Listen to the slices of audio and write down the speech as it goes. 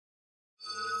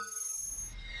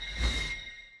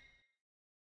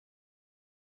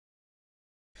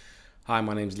Hi,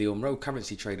 my name is Leon Rowe,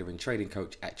 currency trader and trading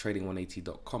coach at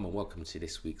trading180.com, and welcome to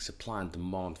this week's supply and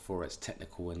demand Forex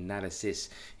technical analysis.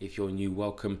 If you're new,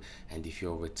 welcome, and if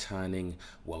you're returning,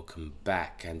 welcome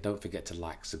back. And don't forget to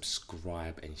like,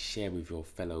 subscribe and share with your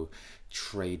fellow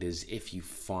traders if you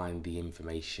find the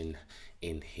information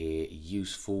in here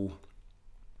useful.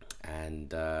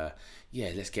 And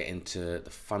yeah, let's get into the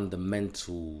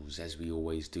fundamentals as we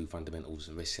always do. Fundamentals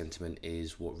and risk sentiment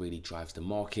is what really drives the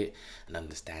market, and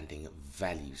understanding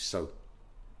value. So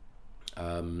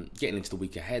getting into the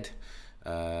week ahead,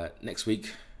 next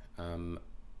week the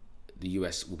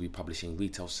US will be publishing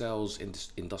retail sales,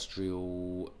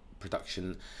 industrial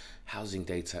production, housing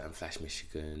data, and Flash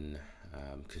Michigan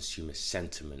consumer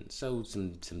sentiment. So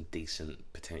some decent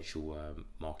potential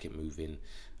market moving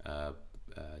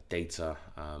data,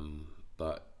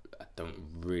 but I don't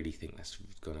really think that's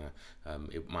gonna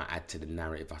it might add to the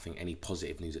narrative. I think any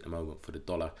positive news at the moment for the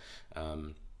dollar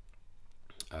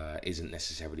isn't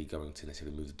necessarily going to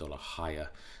move the dollar higher.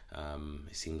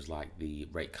 It seems like the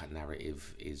rate cut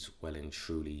narrative is well and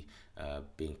truly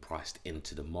being priced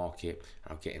into the market.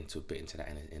 I'll get into a bit into that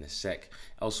in a sec.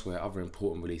 Elsewhere, other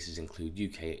important releases include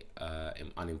UK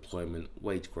unemployment,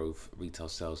 wage growth, retail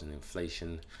sales and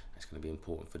inflation. That's going to be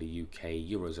important for the UK.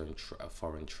 Eurozone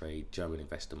foreign trade, German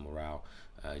investor morale.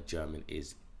 German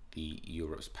is the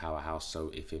Europe's powerhouse,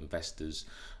 so if investors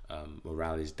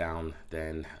morale is down,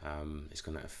 then it's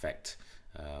going to affect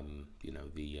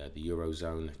the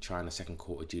Eurozone. China second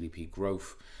quarter GDP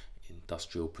growth,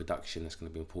 industrial production. That's going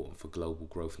to be important for global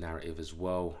growth narrative as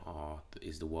well.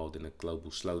 Is the world in a global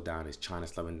slowdown? Is China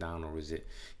slowing down, or is it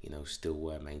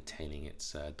still maintaining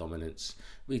its dominance?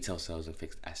 Retail sales and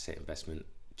fixed asset investment,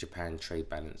 Japan trade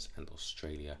balance, and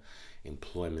Australia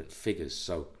employment figures.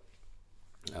 So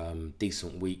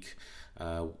decent week.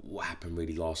 What happened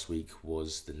really last week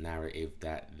was the narrative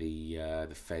that the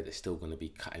Fed is still going to be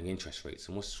cutting interest rates.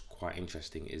 And what's quite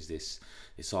interesting is this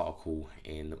article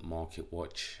in Market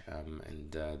Watch,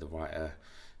 and the writer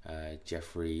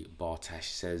Jeffrey Bartash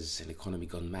says, an economy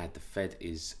gone mad. The Fed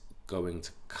is going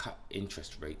to cut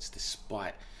interest rates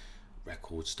despite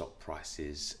record stock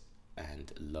prices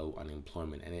and low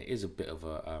unemployment. And it is a bit of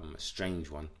a strange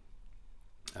one.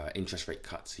 Interest rate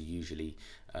cuts are usually,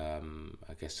 I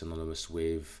guess, synonymous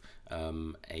with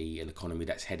an economy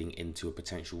that's heading into a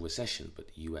potential recession.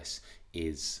 But the US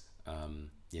is,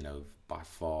 by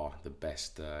far the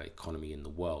best economy in the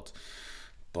world.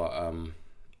 But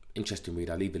interesting read.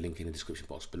 I'll leave a link in the description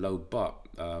box below. But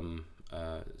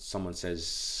someone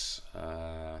says,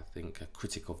 I think a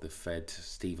critic of the Fed,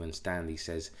 Stephen Stanley,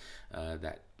 says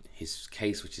that his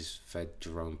case, which is Fed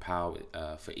Jerome Powell,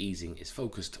 for easing, is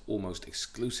focused almost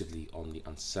exclusively on the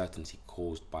uncertainty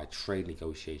caused by trade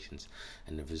negotiations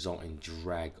and the resulting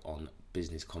drag on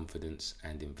business confidence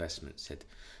and investment, said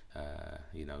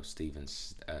Stephen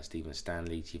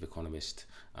Stanley, chief economist.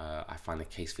 I find the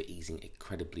case for easing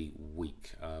incredibly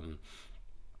weak. And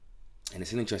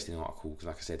it's an interesting article because,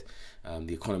 like I said,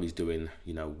 the economy is doing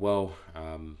well.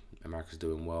 America's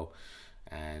doing well,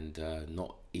 and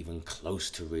not even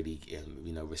close to really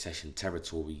recession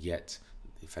territory yet.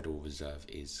 The Federal Reserve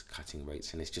is cutting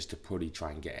rates, and it's just to probably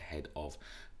try and get ahead of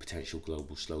potential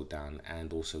global slowdown,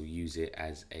 and also use it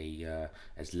as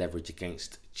leverage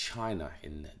against China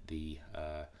in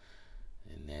their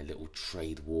little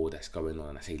trade war that's going on.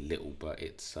 And I say little, but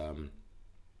it's the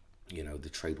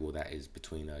trade war that is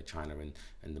between China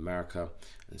and America.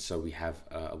 And so we have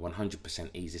a 100%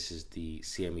 ease. This is the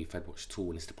CME FedWatch tool,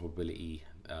 and it's the probability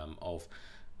of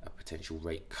a potential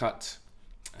rate cut.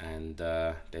 And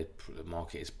the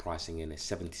market is pricing in a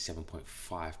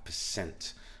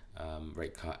 77.5%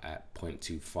 rate cut at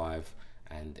 0.25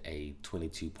 and a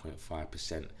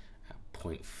 22.5% at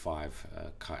 0.5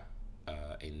 cut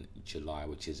in July,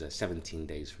 which is 17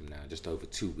 days from now, just over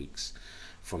 2 weeks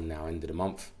from now, end of the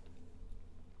month.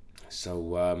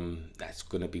 So that's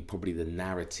going to be probably the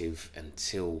narrative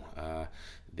until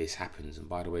this happens. And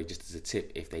by the way, just as a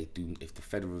tip, if the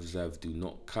Federal Reserve do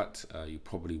not cut, you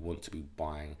probably want to be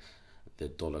buying the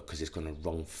dollar, because it's going to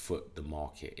wrong foot the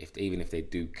market. Even if they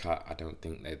do cut, I don't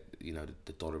think that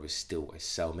the dollar is still a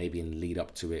sell. Maybe in the lead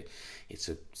up to it, it's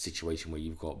a situation where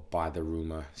you've got buy the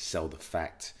rumor, sell the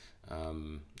fact.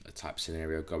 A type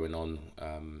scenario going on,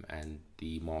 and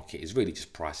the market is really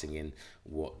just pricing in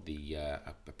what the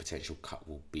a potential cut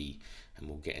will be, and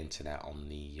we'll get into that on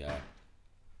the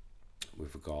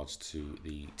with regards to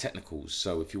the technicals.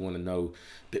 So if you want to know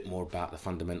a bit more about the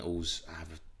fundamentals, I have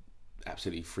an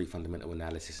absolutely free fundamental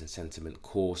analysis and sentiment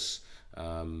course,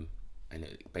 and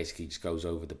it basically just goes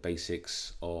over the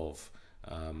basics of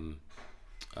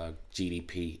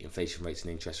GDP, inflation rates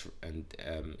and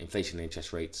inflation and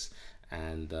interest rates,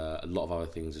 and a lot of other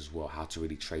things as well. How to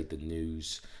really trade the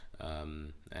news,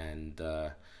 and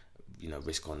you know,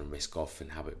 risk on and risk off,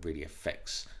 and how it really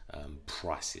affects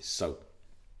prices. So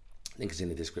link is in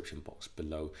the description box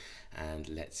below, and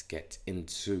let's get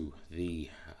into the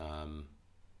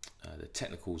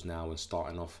technicals now, and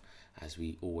starting off as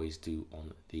we always do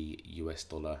on the US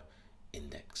dollar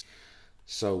index.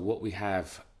 So what we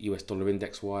have US dollar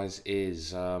index wise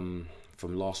is from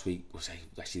last week, we'll say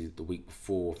actually the week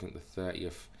before, I think the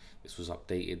 30th, this was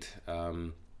updated.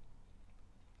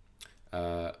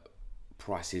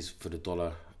 Prices for the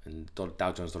dollar and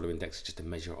Dow Jones Dollar Index is just a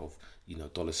measure of, you know,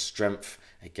 dollar strength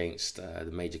against the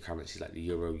major currencies like the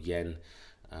euro, yen,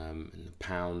 and the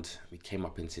pound. We came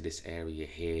up into this area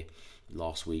here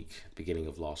last week, beginning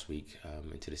of last week,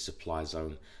 into this supply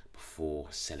zone before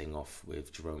selling off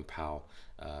with Jerome Powell,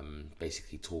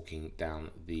 basically talking down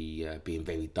the being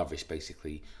very dovish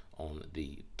basically on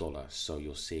the dollar. So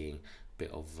you're seeing a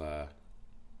bit of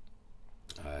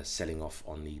selling off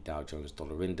on the Dow Jones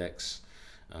Dollar Index.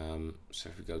 So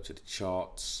if we go to the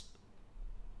charts,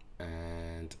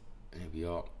 and here we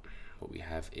are, what we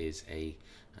have is a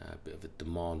bit of a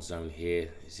demand zone here.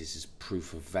 This is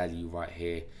proof of value right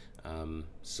here.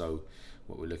 So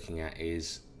what we're looking at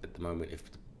is, at the moment, if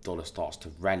the dollar starts to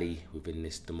rally within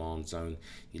this demand zone,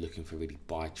 you're looking for really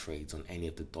buy trades on any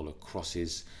of the dollar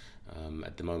crosses.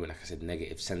 At the moment, like I said,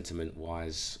 negative sentiment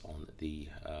wise on the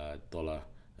dollar,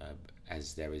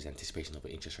 as there is anticipation of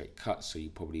an interest rate cut, so you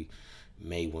probably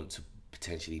may want to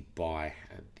potentially buy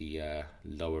at the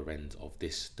lower end of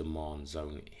this demand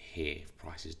zone here if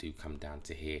prices do come down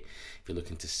to here. If you're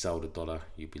looking to sell the dollar,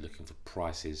 you'd be looking for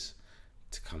prices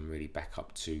to come really back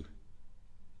up to,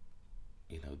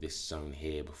 you know, this zone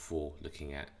here before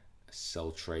looking at a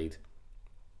sell trade.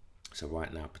 So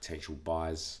right now, potential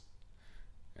buys,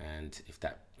 and if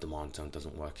that demand zone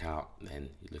doesn't work out, then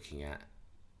you're looking at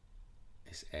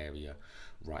this area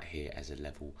right here as a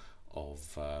level of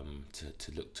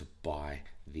to look to buy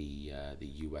the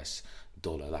US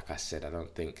dollar. Like I said, I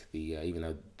don't think the even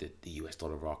though the US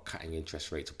dollar are cutting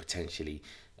interest rates, or potentially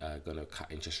going to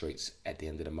cut interest rates at the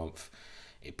end of the month,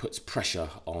 it puts pressure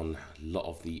on a lot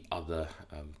of the other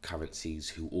currencies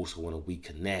who also want to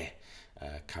weaken their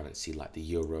currency, like the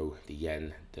euro, the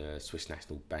yen, the Swiss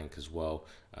National Bank as well,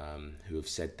 who have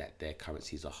said that their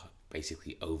currencies are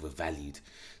basically overvalued.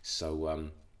 So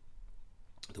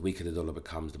the weaker the dollar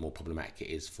becomes, the more problematic it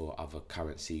is for other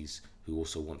currencies who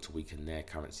also want to weaken their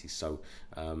currency. So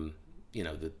you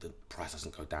know, the price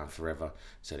doesn't go down forever,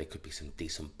 so there could be some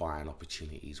decent buying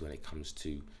opportunities when it comes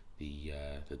to the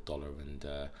dollar, and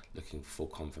looking for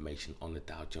confirmation on the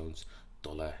Dow Jones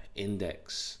Dollar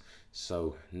Index.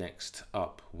 So next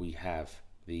up we have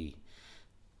the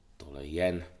dollar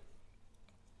yen,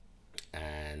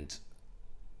 and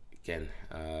again,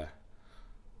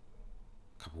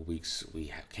 couple of weeks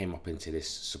we came up into this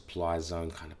supply zone,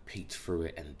 kind of peaked through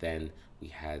it, and then we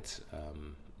had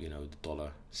you know, the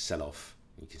dollar sell off.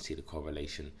 You can see the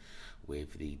correlation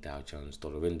with the Dow Jones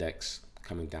Dollar Index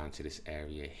coming down to this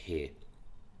area here.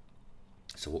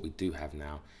 So what we do have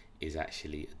now is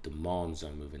actually a demand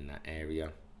zone within that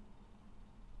area.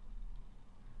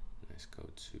 Let's go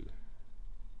to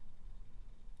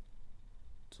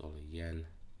dollar yen,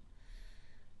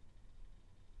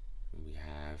 and we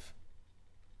have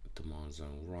demand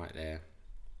zone right there.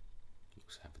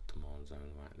 Looks to have a demand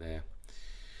zone right there.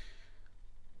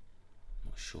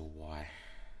 Not sure why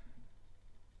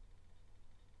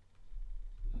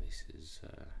this is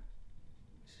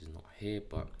not here,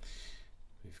 but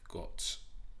we've got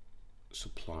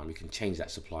supply. We can change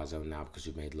that supply zone now because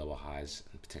we've made lower highs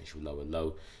and potential lower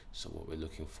low. So what we're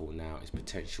looking for now is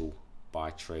potential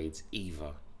buy trades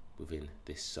either within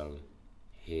this zone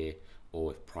here,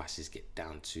 or if prices get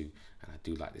down to, and I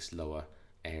do like this lower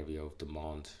area of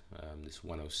demand, this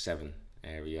 107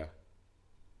 area,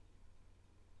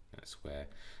 that's where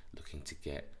looking to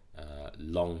get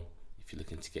long. If you're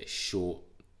looking to get short,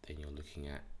 then you're looking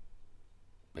at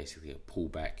basically a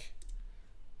pullback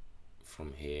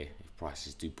from here. If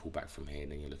prices do pull back from here,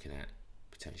 then you're looking at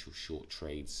potential short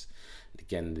trades. And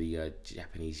again, the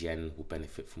Japanese yen will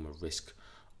benefit from a risk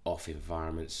off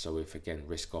environment. So if again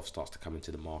risk off starts to come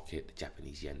into the market, the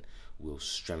Japanese yen will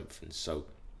strengthen. So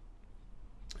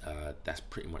that's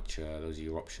pretty much those are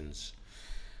your options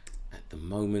at the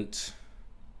moment.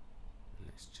 And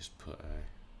let's just put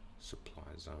a supply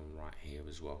zone right here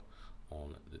as well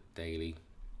on the daily.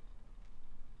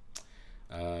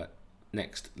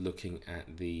 Next, looking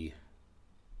at the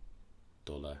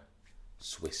dollar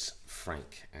Swiss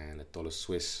franc, and the dollar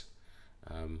Swiss,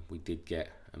 we did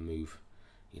get a move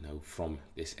you know, from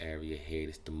this area here,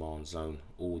 this demand zone,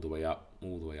 all the way up,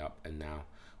 and now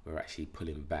we're actually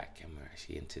pulling back, and we're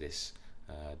actually into this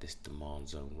this demand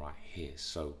zone right here.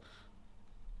 So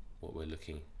what we're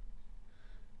looking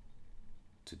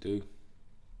to do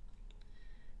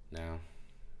now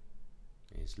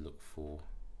is look for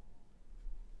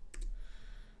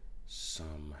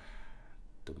some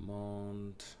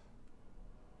demand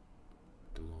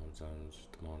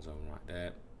zone right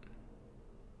there,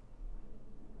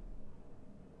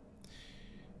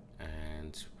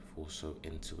 and we've also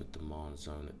into a demand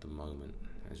zone at the moment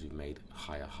as we've made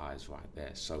higher highs right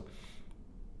there. So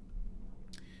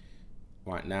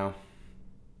right now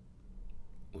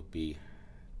would be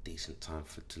decent time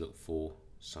to look for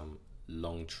some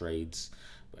long trades,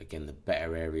 but again, the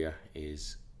better area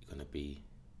is going to be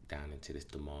down into this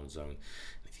demand zone.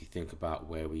 If you think about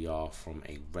where we are from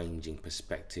a ranging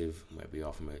perspective, where we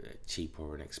are from a cheap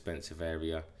or an expensive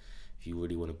area, if you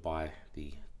really want to buy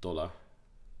the dollar,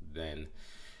 then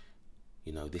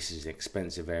you know this is an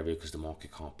expensive area because the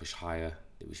market can't push higher,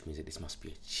 which means that this must be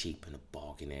a cheap and a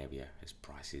bargain area as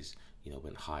prices, you know,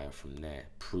 went higher from there.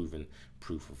 Proven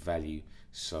proof of value.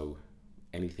 So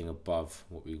anything above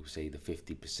what we would say the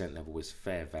 50% level is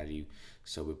fair value.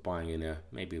 So we're buying in a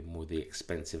maybe more the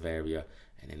expensive area,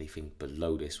 and anything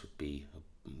below this would be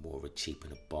more of a cheap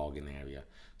and a bargain area.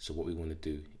 So what we want to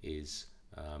do is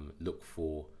look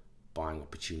for buying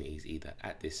opportunities either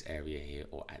at this area here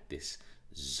or at this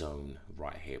zone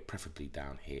right here, preferably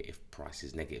down here if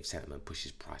prices, negative sentiment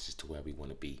pushes prices to where we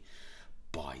want to be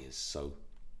buyers. So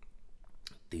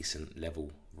decent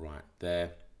level right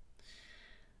there.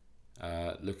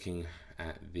 Looking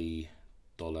at the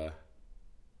dollar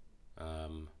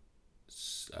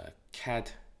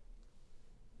CAD,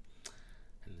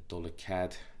 and the dollar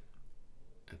CAD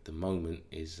at the moment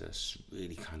is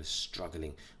really kind of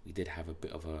struggling. We did have a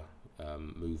bit of a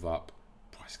move up,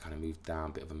 price kind of moved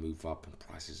down, bit of a move up, and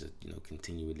prices are, you know,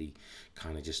 continually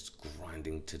kind of just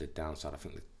grinding to the downside. I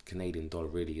think the Canadian dollar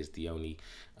really is the only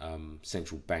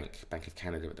central bank of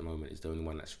Canada at the moment is the only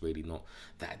one that's really not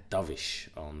that dovish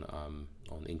on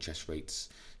interest rates.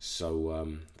 So I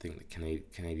think the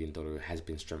Canadian dollar has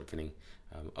been strengthening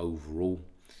overall,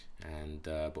 and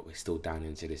but we're still down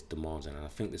into this demand zone, and I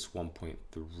think this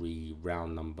 1.3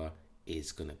 round number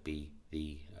is going to be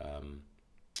the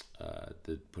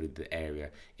probably the area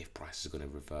if prices are going to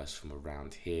reverse from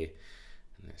around here.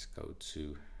 And let's go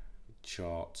to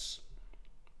charts.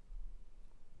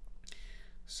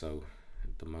 So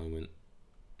at the moment,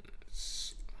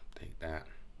 let's update that.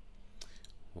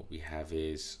 What we have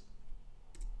is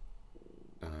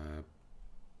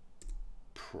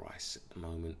price at the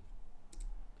moment.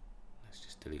 Let's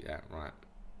just delete that, right?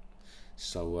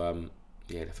 So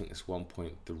yeah, I think this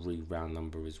 1.3 round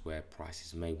number is where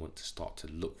prices may want to start to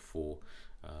look for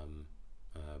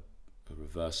a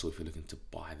reversal if you're looking to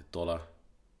buy the dollar.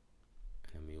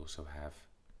 And then we also have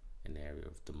an area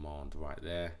of demand right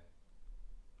there.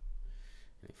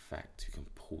 And in fact, you can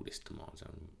pull this demand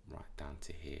zone right down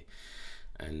to here.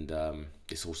 And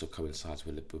this also coincides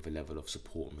with a level of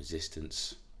support and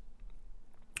resistance,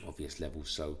 obvious levels.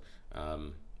 So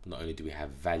not only do we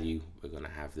have value, we're going to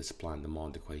have the supply and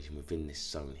demand equation within this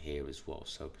zone here as well.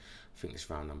 So I think this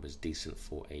round number is decent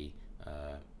for a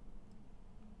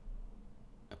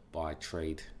buy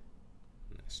trade.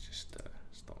 Let's just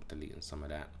start deleting some of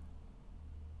that.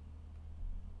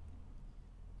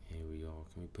 Here we are.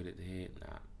 Can we put it here?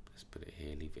 Nah, let's put it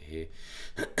here, leave it here.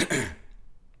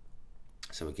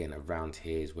 So again, around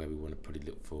here is where we want to probably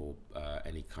look for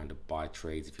any kind of buy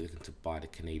trades. If you're looking to buy the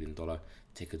Canadian dollar,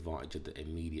 take advantage of the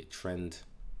immediate trend.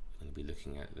 We're going to be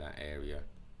looking at that area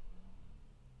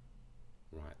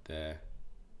right there.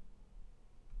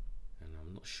 And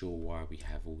I'm not sure why we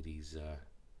have all these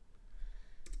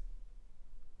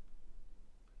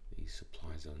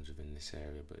supply zones within this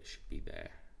area, but it should be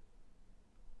there.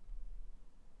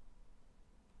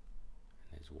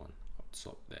 And there's one up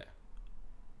top there.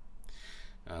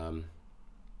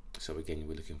 So again,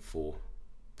 we're looking for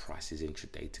prices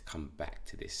intraday to come back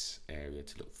to this area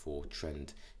to look for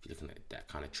trend. If you're looking at that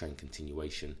kind of trend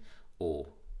continuation, or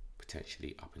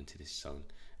potentially up into this zone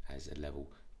as a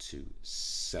level to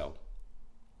sell.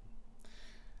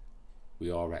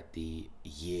 We are at the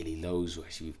yearly lows, or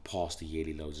actually we've passed the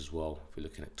yearly lows as well. If we're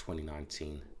looking at 2019,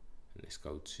 and let's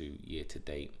go to year to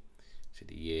date. So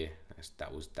the year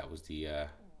that was the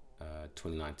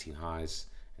 2019 highs.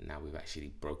 And now we've actually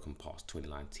broken past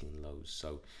 2019 lows.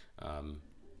 So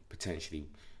potentially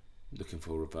looking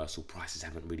for a reversal. Prices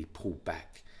haven't really pulled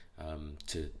back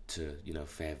to you know,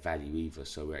 fair value either.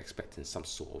 So we're expecting some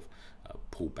sort of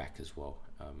pullback as well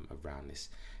around this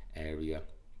area.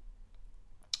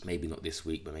 maybe not this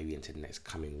week, but maybe into the next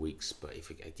coming weeks. But if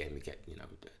again we get, you know,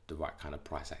 the right kind of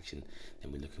price action,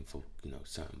 then we're looking for, you know,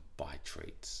 certain buy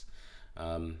trades.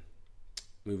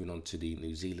 Moving on to the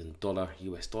New Zealand dollar,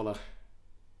 US dollar,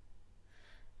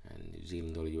 and New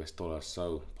Zealand dollar, US dollar.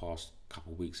 So past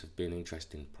couple of weeks have been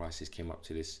interesting. Prices came up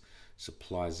to this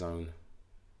supply zone,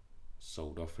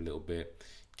 sold off a little bit,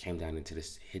 came down into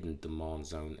this hidden demand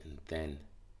zone, and then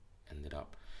ended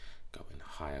up going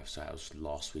higher. So that was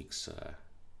last week's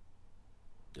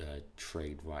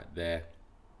trade right there.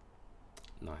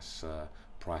 Nice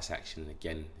price action.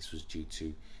 Again, this was due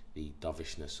to the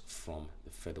dovishness from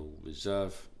the Federal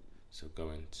Reserve. So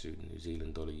going to New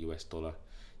Zealand dollar, US dollar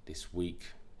this week.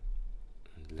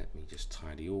 And let me just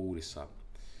tidy all this up.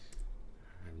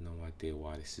 I have no idea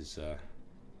why this is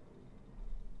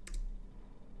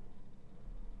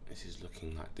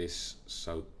looking like this.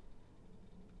 So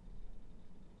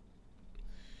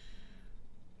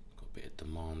got a bit of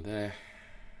demand there.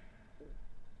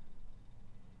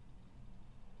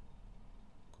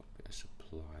 Got a bit of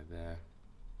supply there.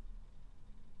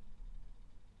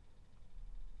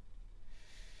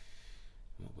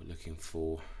 What we're looking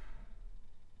for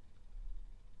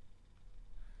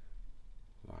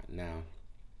right now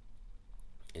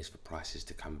is for prices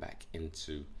to come back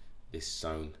into this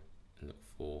zone and look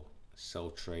for a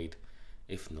sell trade.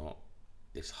 If not,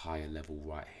 this higher level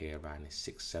right here around this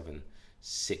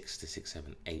 676 to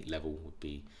 678 level would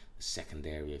be the second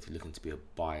area. If you're looking to be a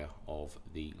buyer of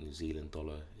the New Zealand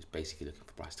dollar, it's basically looking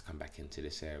for price to come back into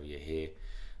this area here.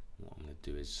 What I'm going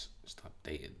to do is just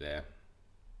update it there,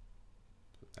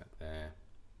 put that there,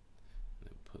 and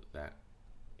then put that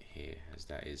here, as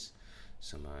that is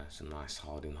some nice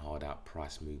hard in hard out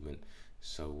price movement.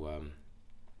 So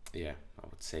yeah, I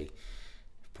would say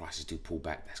if prices do pull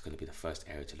back, that's going to be the first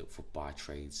area to look for buy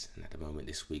trades, and at the moment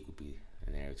this week would be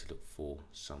an area to look for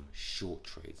some short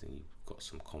trades. And you've got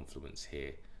some confluence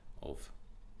here of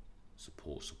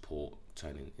support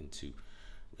turning into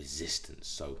resistance.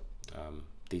 So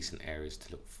decent areas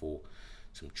to look for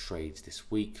some trades this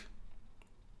week.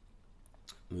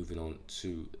 Moving on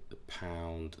to the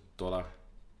pound dollar.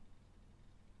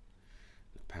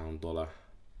 The pound dollar,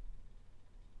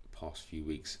 past few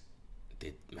weeks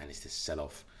did manage to sell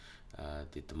off.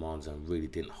 The demand zone really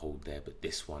didn't hold there, but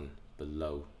this one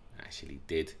below actually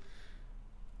did.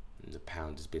 And the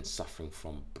pound has been suffering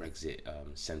from Brexit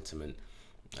sentiment,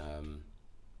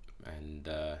 and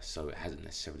so it hasn't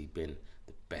necessarily been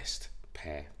the best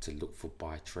pair to look for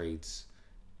buy trades.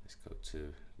 Let's go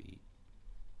to the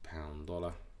pound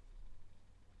dollar.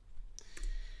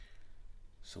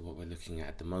 So what we're looking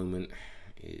at the moment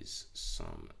is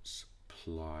some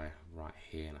supply right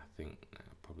here, and I think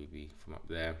that'll probably be from up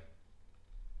there,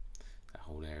 that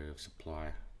whole area of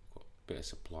supply. Got a bit of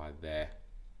supply there,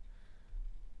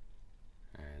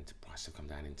 and the price will come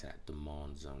down into that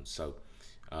demand zone. So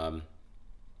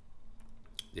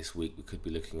this week we could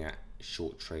be looking at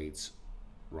short trades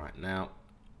right now,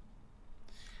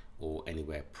 or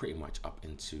anywhere pretty much up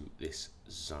into this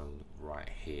zone right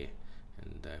here.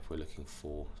 And if we're looking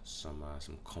for some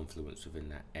confluence within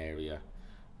that area,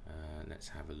 let's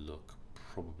have a look.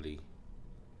 Probably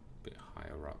a bit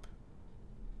higher up.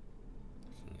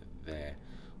 Looking at there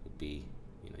would be,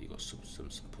 you know, you've got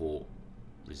some support,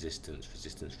 resistance.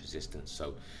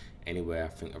 So anywhere I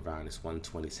think around this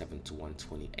 127 to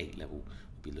 128 level,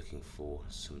 we'll be looking for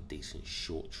some decent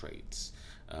short trades.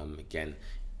 Again,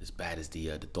 as bad as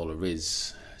the dollar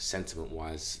is sentiment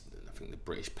wise, I think the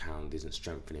British pound isn't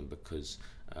strengthening because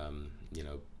you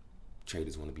know,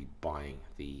 traders want to be buying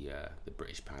the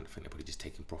British pound. I think they're probably just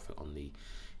taking profit on the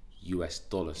US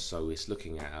dollar. So it's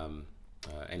looking at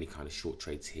any kind of short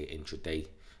trades here intraday,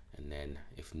 and then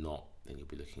if not, then you'll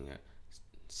be looking at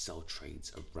sell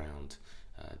trades around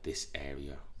this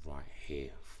area right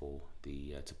here for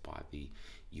the to buy the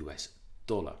US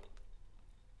dollar.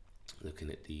 Looking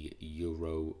at the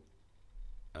euro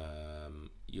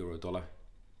dollar.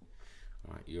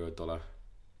 Right, euro dollar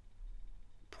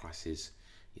prices,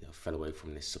 you know, fell away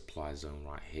from this supply zone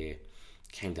right here,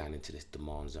 came down into this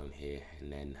demand zone here,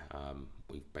 and then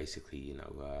we've basically, you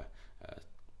know,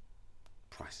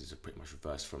 prices have pretty much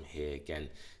reversed from here. Again,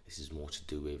 this is more to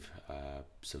do with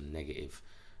some negative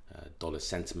dollar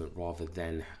sentiment rather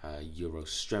than euro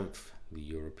strength. The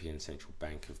European Central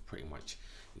Bank have pretty much,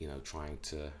 you know, trying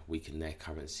to weaken their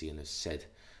currency, and have said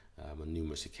on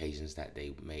numerous occasions that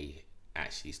they may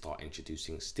actually start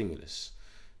introducing stimulus.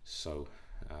 So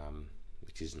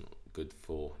which isn't good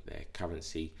for their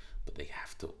currency, but they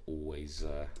have to always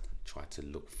try to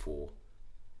look for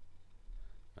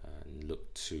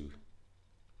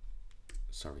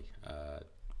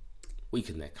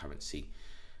weaken their currency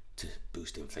to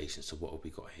boost inflation. So what have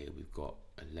we got here? We've got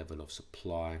a level of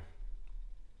supply,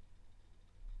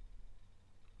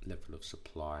 yeah,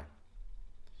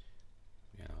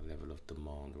 our level of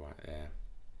demand right there,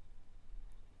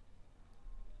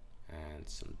 and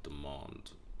some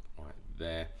demand right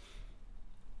there.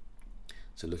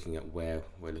 So looking at where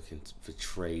we're looking for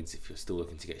trades, if you're still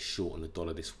looking to get short on the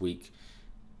dollar this week,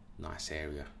 nice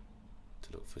area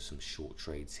to look for some short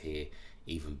trades here.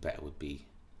 Even better would be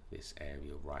this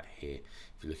area right here.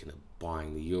 If you're looking at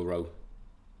buying the euro,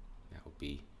 that would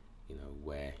be, you know,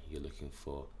 where you're looking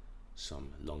for some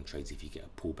long trades if you get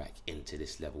a pullback into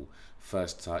this level.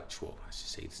 First touch, well, I should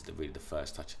say this is really the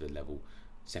first touch of the level.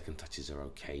 Second touches are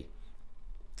okay.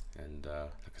 And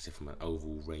like I said, from an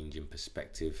overall ranging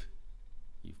perspective,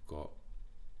 you've got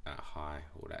that high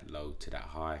or that low to that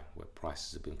high where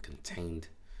prices have been contained.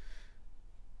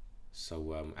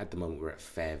 So at the moment we're at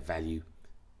fair value.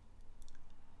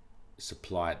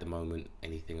 Supply at the moment,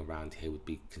 anything around here would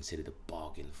be considered a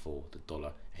bargain for the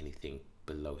dollar. Anything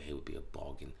below here would be a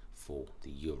bargain for the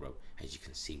euro, as you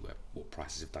can see what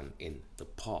prices have done in the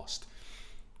past.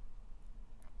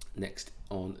 Next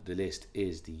on the list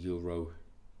is the euro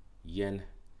yen,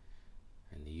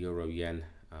 and the euro yen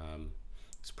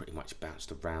it's pretty much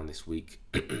bounced around this week.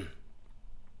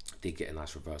 Did get a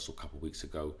nice reversal a couple of weeks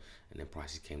ago, and then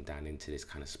prices came down into this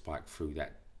kind of spike through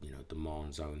that, you know,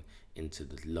 demand zone into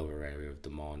the lower area of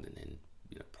demand, and then,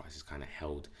 you know, prices kind of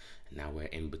held, and now we're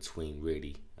in between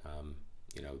really,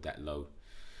 you know, that low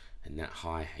and that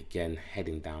high again,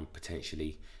 heading down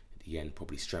potentially. The yen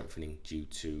probably strengthening due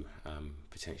to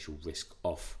potential risk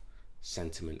off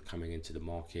sentiment coming into the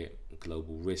market,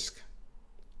 global risk.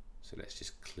 So let's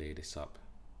just clear this up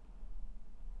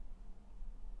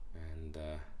and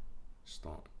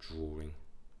start drawing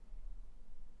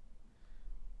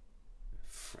a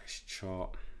fresh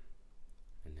chart,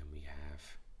 and then we have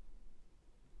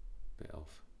a bit of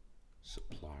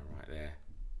supply right there.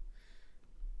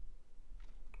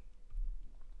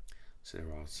 So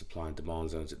there are supply and demand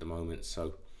zones at the moment.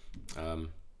 So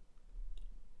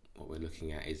what we're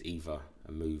looking at is either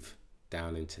a move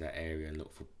down into that area and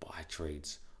look for buy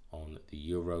trades on the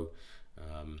euro.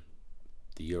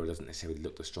 The euro doesn't necessarily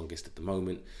look the strongest at the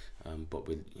moment, but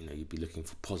you'd be looking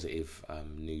for positive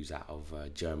news out of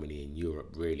Germany and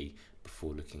Europe really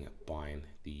before looking at buying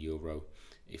the euro.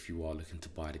 If you are looking to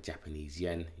buy the Japanese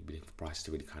yen, you'd be looking for prices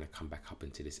to really kind of come back up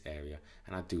into this area.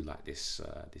 And I do like this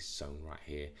this zone right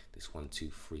here, this 1, 2,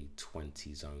 3,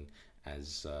 20 zone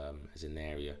as an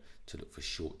area to look for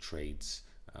short trades.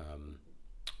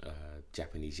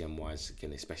 Japanese yen wise,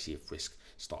 again, especially if risk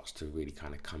starts to really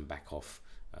kind of come back off,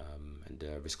 and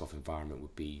the risk off environment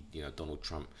would be, you know, Donald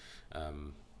Trump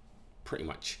pretty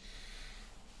much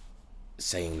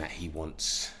saying that he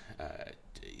wants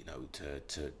you know,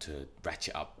 to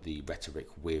ratchet up the rhetoric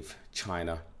with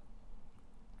China,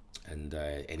 and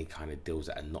any kind of deals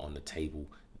that are not on the table,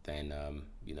 then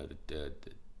you know, the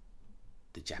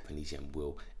Japanese yen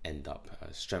will end up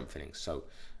strengthening. So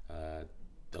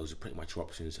those are pretty much your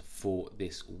options for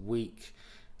this week.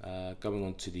 Going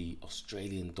on to the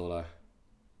Australian dollar,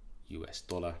 US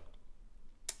dollar,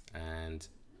 and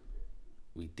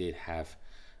we did have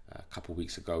a couple of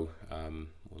weeks ago,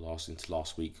 into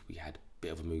last week, we had a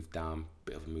bit of a move down,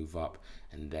 bit of a move up,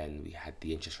 and then we had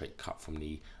the interest rate cut from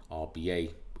the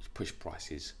RBA, which pushed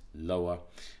prices lower.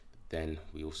 Then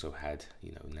we also had,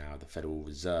 you know, now the Federal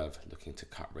Reserve looking to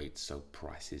cut rates, so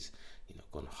prices, you know,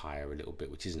 gone higher a little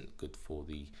bit, which isn't good for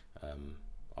the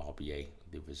RBA,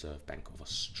 the Reserve Bank of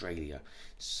Australia.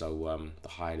 So the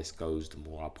higher this goes, the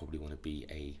more I'll probably want to be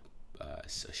a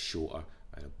shorter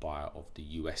and a buyer of the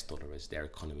US dollar, as their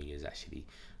economy is actually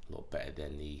a lot better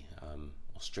than the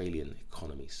Australian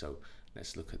economy. So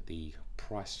let's look at the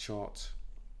price chart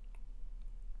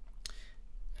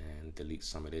and delete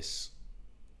some of this.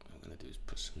 What I'm going to do is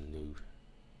put some new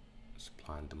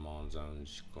supply and demand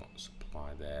zones. You've got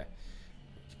supply there,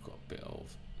 you've got a bit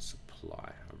of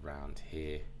supply around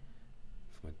here.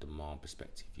 From a demand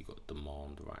perspective, you've got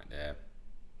demand right there,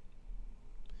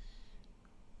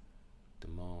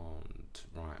 demand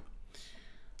right.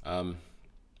 I'm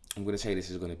going to say this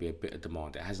is going to be a bit of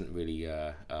demand. It hasn't really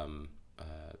you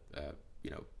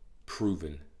know,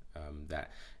 proven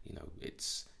that, you know,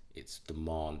 it's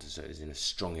demand, so it's in a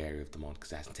strong area of demand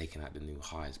because it hasn't taken out the new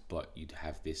highs, but you'd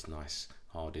have this nice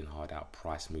hard in, hard out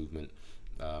price movement,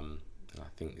 and I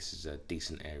think this is a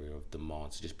decent area of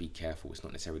demand. So just be careful. It's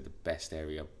not necessarily the best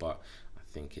area, but I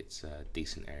think it's a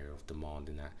decent area of demand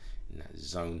in that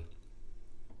zone.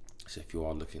 So if you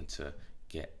are looking to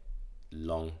get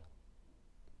long,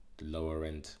 the lower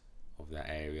end of that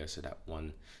area, so that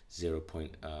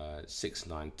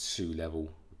 0.692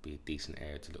 level would would be a decent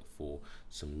area to look for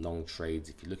some long trades.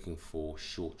 If you're looking for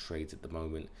short trades at the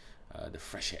moment, the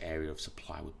fresher area of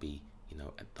supply would be, you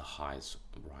know, at the highs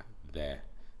right there.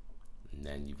 And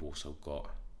then you've also got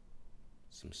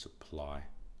some supply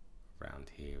around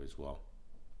here as well.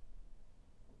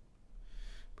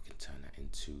 We can turn that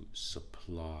into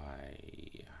supply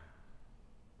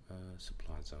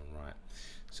zone, right?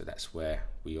 So that's where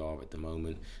we are at the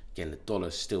moment. Again, the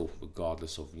dollar still,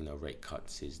 regardless of, you know, rate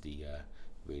cuts, is the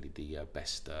really the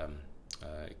best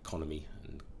economy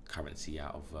and currency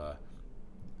out of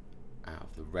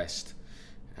the rest.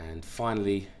 And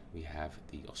finally, we have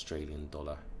the Australian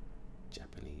dollar,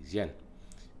 Japanese yen.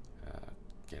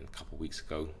 Again, a couple of weeks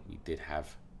ago, we did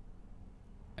have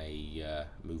a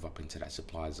move up into that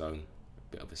supply zone,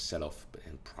 a bit of a sell-off, but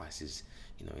then prices,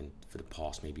 you know, for the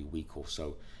past maybe week or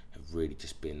so, have really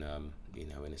just been, you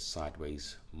know, in a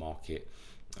sideways market.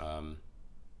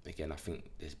 Again, I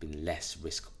think there's been less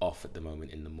risk off at the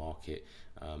moment in the market.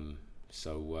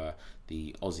 So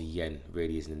the Aussie yen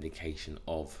really is an indication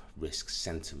of risk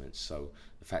sentiment. So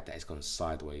the fact that it's gone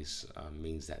sideways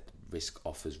means that risk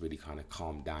off has really kind of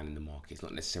calmed down in the market. It's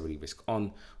not necessarily risk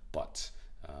on, but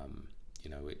you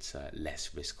know, it's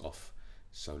less risk off.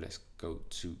 So let's go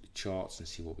to the charts and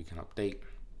see what we can update.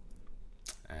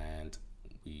 And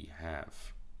we have,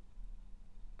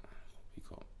 we've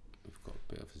got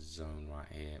a bit of a zone right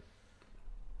here,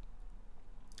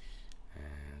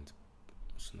 and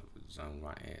what's another zone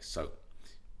right here. So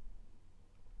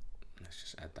let's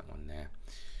just add that one there.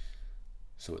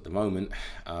 So at the moment,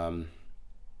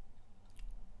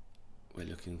 we're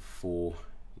looking for,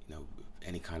 you know,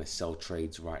 any kind of sell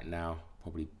trades right now,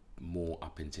 probably more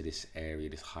up into this area,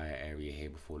 this higher area here,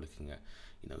 before looking at,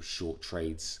 you know, short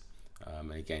trades.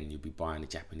 And again, you'll be buying the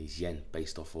Japanese yen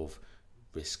based off of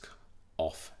risk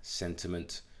off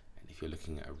sentiment. And if you're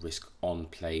looking at a risk on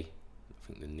play, I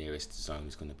think the nearest zone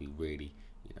is going to be really,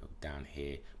 you know, down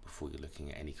here before you're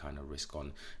looking at any kind of risk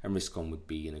on. And risk on would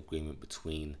be an agreement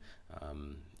between,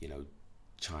 you know,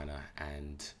 China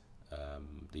and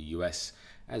the US,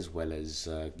 as well as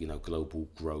you know, global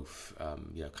growth,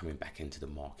 you know, coming back into the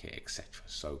market, etc.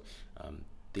 So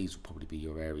these will probably be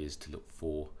your areas to look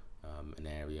for,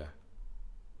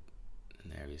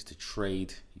 areas to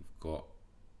trade. You've got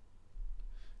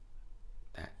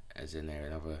that as an area,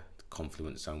 another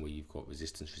confluence zone where you've got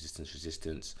resistance, resistance,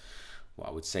 resistance. What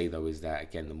I would say though is that,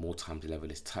 again, the more times the level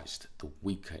is touched, the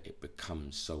weaker it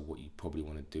becomes. So what you probably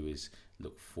want to do is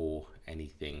look for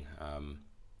anything,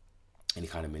 any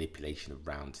kind of manipulation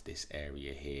around this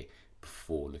area here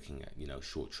before looking at, you know,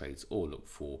 short trades, or look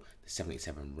for the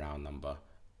 77 round number,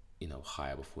 you know,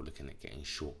 higher before looking at getting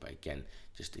short. But again,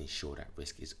 just ensure that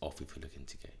risk is off if you're looking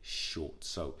to get short.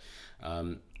 So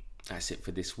that's it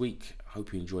for this week. I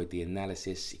hope you enjoyed the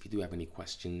analysis. If you do have any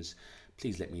questions,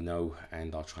 please let me know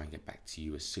and I'll try and get back to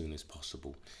you as soon as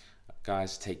possible.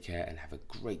 Guys, take care and have a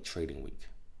great trading week.